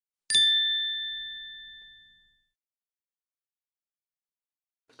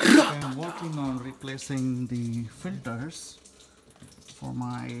I'm working on replacing the filters for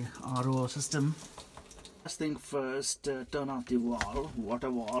my RO system. First thing first, turn off the water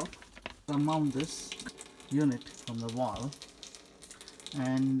wall. Mount this unit from the wall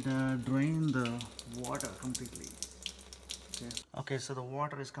and drain the water completely. Okay, so the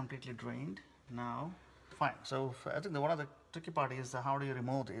water is completely drained now. Fine. So I think one of the tricky part is how do you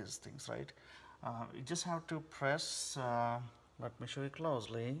remove these things, right? You just have to press. Let me show you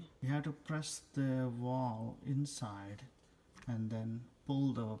closely. You have to press the wall inside and then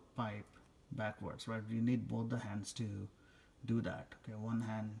pull the pipe backwards, right? You need both the hands to do that. Okay, one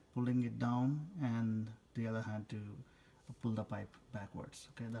hand pulling it down and the other hand to pull the pipe backwards.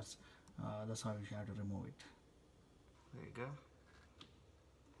 Okay, that's how you have to remove it. There you go,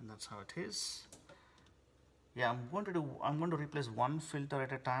 and that's how it is. Yeah, I'm going to replace one filter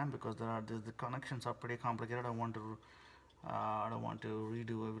at a time because the connections are pretty complicated. I don't want to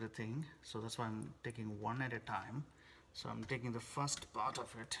redo everything, so that's why I'm taking one at a time. So I'm taking the first part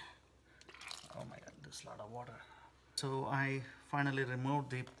of it. Oh my god, there's a lot of water. So I finally removed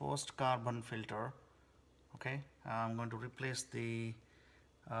the post carbon filter. Okay, I'm going to replace the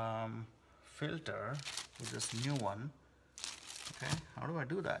filter with this new one. Okay, how do I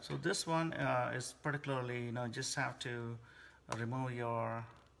do that? So this one is particularly, just have to remove your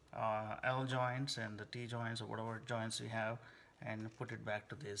L joints and the T joints or whatever joints you have and put it back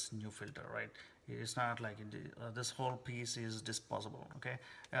to this new filter, right? It's not like this whole piece is disposable. Okay,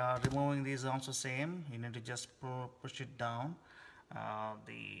 removing these is also same. You need to just push it down.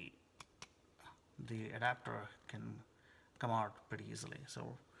 The adapter can come out pretty easily.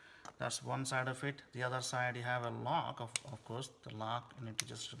 So that's one side of it. The other side, you have a lock. Of course, the lock, you need to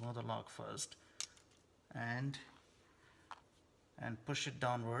just remove the lock first and push it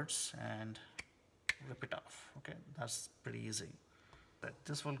downwards and rip it off. Okay, that's pretty easy. But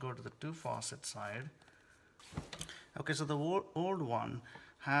this will go to the two faucet side. Okay, so the old one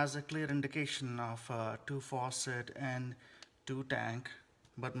has a clear indication of two faucet and two tank,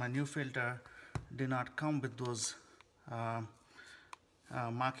 but my new filter did not come with those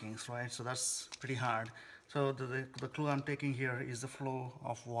markings, right? So that's pretty hard. So the clue I'm taking here is the flow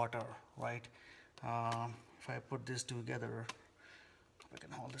of water, right? If I put this together, we can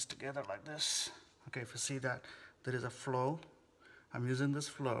hold this together like this. Okay, if you see that there is a flow, I'm using this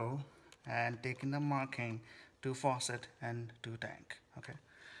flow and taking the marking two faucet and two tank. Okay,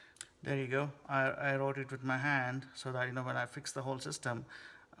 there you go. I wrote it with my hand so that when I fix the whole system,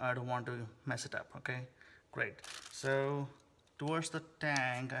 I don't want to mess it up. Okay, great. So towards the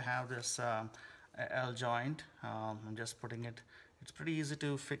tank, I have this L joint. I'm just putting it. It's pretty easy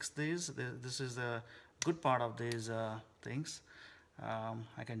to fix these. This is the good part of these things.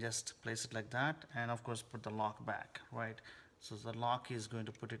 I can just place it like that, and of course put the lock back, right? So the lock is going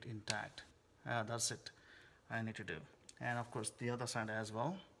to put it intact. That's it I need to do, and of course the other side as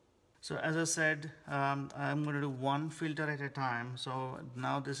well. So as I said, I'm going to do one filter at a time. So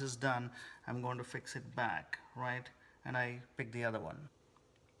now this is done, I'm going to fix it back, right? And I pick the other one.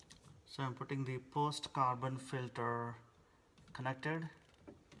 So I'm putting the post carbon filter connected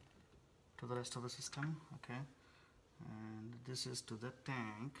to the rest of the system. Okay, and this is to the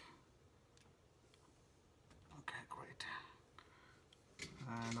tank. Okay, great.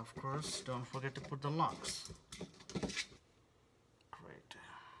 And of course, don't forget to put the locks. Great.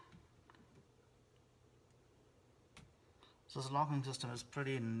 So this locking system is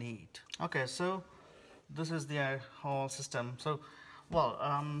pretty neat. Okay, so this is the whole system. So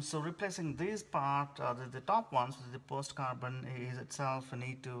so replacing these part, the top ones with the post carbon is itself a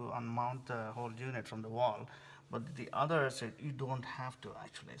need to unmount the whole unit from the wall, but the others you don't have to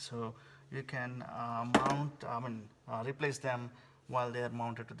actually. So you can replace them while they are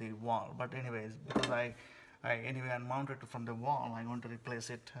mounted to the wall. But anyways, because I anyway unmounted from the wall, I'm going to replace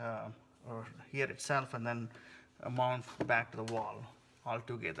it or here itself and then mount back to the wall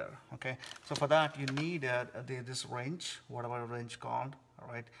altogether. Okay, so for that you need this wrench, whatever wrench called. All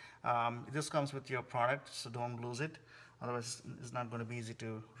right, this comes with your product, so don't lose it, otherwise it's not going to be easy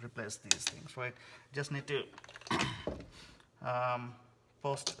to replace these things, right? Just need to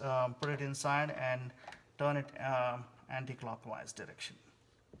put it inside and turn it anti-clockwise direction.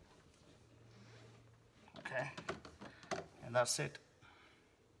 Okay, and that's it.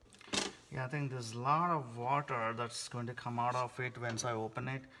 Yeah, I think there's a lot of water that's going to come out of it once I open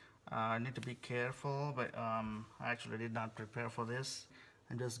it. I need to be careful, but I actually did not prepare for this.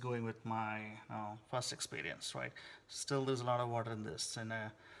 I'm just going with my first experience, right? Still, there's a lot of water in this, and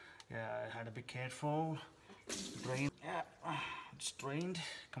yeah, I had to be careful. It's drained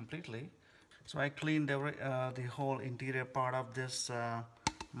completely. So I cleaned the whole interior part of this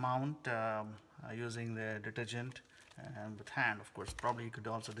mount using the detergent and with hand, of course. Probably you could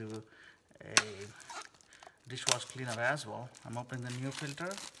also do a dishwash cleaner as well. I'm opening the new filter.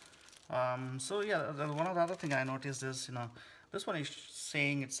 So yeah, one of the other thing I noticed is, this one is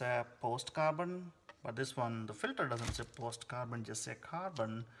saying it's a post carbon, but this one, the filter doesn't say post carbon, just say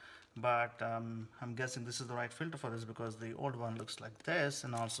carbon. But I'm guessing this is the right filter for this because the old one looks like this,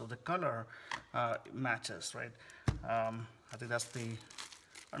 and also the color matches, right? I think that's the,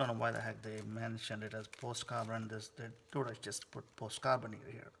 I don't know why the heck they mentioned it as post carbon. They could have just put post carbon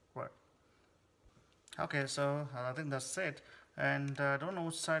here, right? Okay, so I think that's it. And I don't know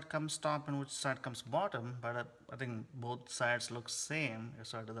which side comes top and which side comes bottom, but I think both sides look same,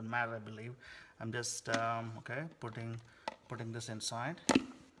 so it doesn't matter, I believe. I'm just okay, putting this inside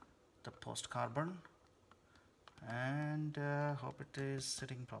the post carbon, and hope it is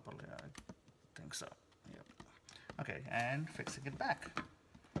sitting properly. I think so. Yep. Okay, and fixing it back.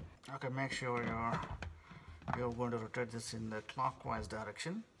 Okay, make sure you're going to rotate this in the clockwise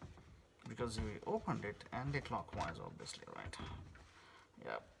direction, because we opened it anti-clockwise, obviously, right?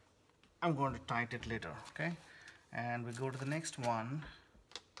 Yeah, I'm going to tighten it later. Okay, and we go to the next one.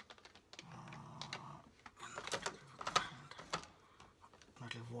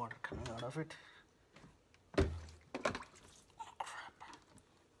 Little water coming out of it. Oh,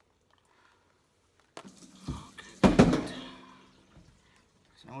 crap. Okay, good.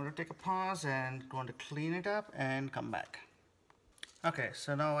 So I'm going to take a pause and going to clean it up and come back. Okay,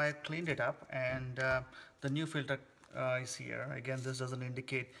 so now I cleaned it up, and the new filter is here. Again, this doesn't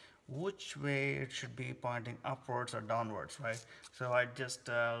indicate which way it should be pointing, upwards or downwards, right? So I just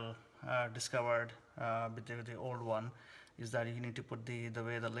discovered with the old one is that you need to put the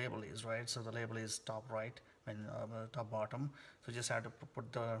way the label is, right? So the label is top right and top bottom. So you just have to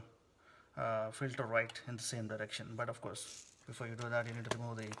put the filter right in the same direction. But of course, before you do that, you need to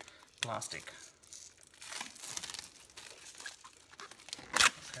remove the plastic.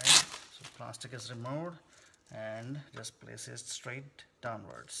 Okay, so plastic is removed and just place it straight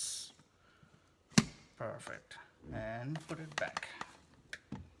downwards. Perfect. And put it back.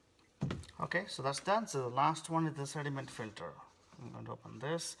 Okay, so that's done. So the last one is the sediment filter. I'm going to open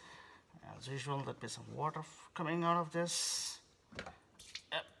this. As usual, there'll be some water coming out of this.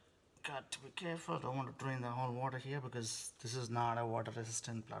 Yep. Got to be careful. Don't want to drain the whole water here because this is not a water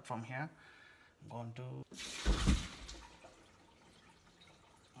resistant platform here. I'm going to...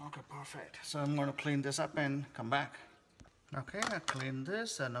 Okay, perfect. So I'm going to clean this up and come back. Okay, I cleaned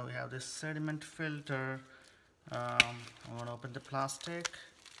this, and now we have this sediment filter. I'm going to open the plastic,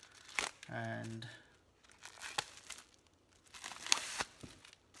 and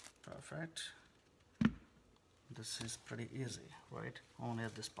perfect. This is pretty easy, right? Only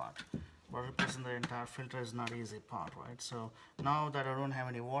at this part. But replacing the entire filter is not easy part, right? So now that I don't have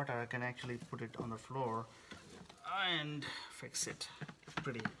any water, I can actually put it on the floor and fix it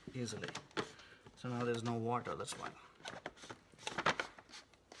pretty easily. So now there's no water, that's fine.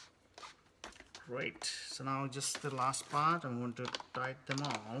 Great. So now just the last part, I'm going to tighten them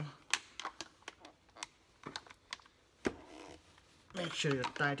all. Make sure you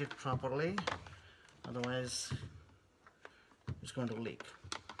tighten it properly, otherwise it's going to leak.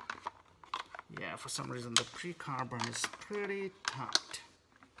 Yeah, for some reason the pre-carbon is pretty tight.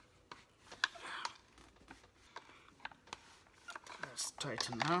 That's tight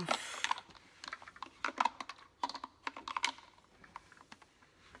enough.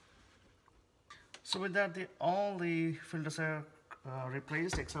 So with that, all the filters are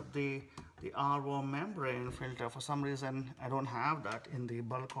replaced except the RO membrane filter. For some reason, I don't have that in the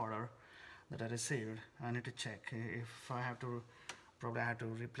bulk order that I received. I need to check if I have to. Probably I have to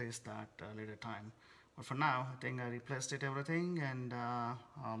replace that later time. But for now, I think I replaced everything, and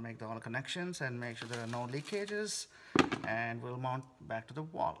I'll make all connections and make sure there are no leakages, and we'll mount back to the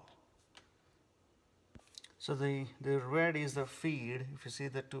wall. So the red is the feed. If you see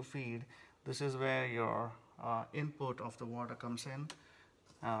the two feed, this is where your input of the water comes in.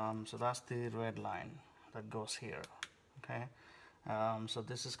 So that's the red line that goes here. Okay. So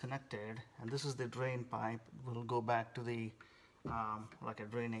this is connected, and this is the drain pipe. Will go back to the like a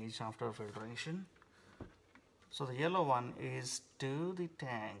drainage after filtration. So the yellow one is to the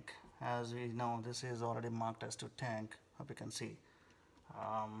tank. As we know, this is already marked as to tank. Hope you can see.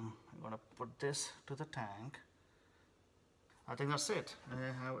 I'm going to put this to the tank. I think that's it.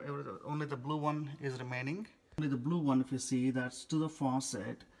 Only the blue one is remaining. Only the blue one, if you see, that's to the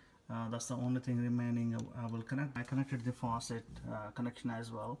faucet. That's the only thing remaining. I will connect. I connected the faucet connection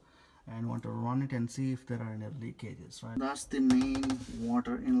as well, and want to run it and see if there are any leakages. Right. That's the main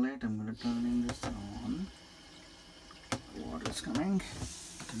water inlet. I'm going to turn this on. Water is coming.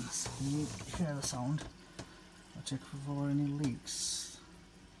 can hear the sound. I'll check for any leaks.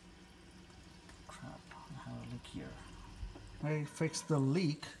 Crap, I have a leak here. I fixed the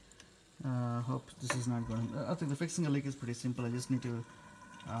leak. Hope this is not going. I think the fixing a leak is pretty simple. I just need to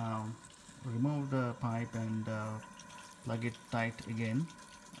remove the pipe and plug it tight again.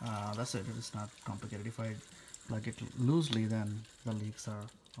 That's it. It's not complicated. If I plug it loosely, then the leaks are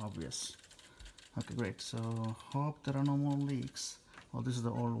obvious. Okay, great. So hope there are no more leaks. Well, this is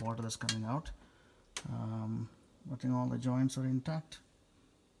the old water that's coming out. I think all the joints are intact.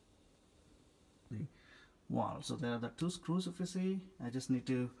 The wall. So there are the two screws. If you see, I just need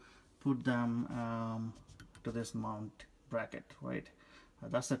to put them to this mount bracket, right?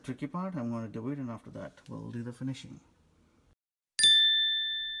 That's the tricky part. I'm going to do it, and after that we'll do the finishing.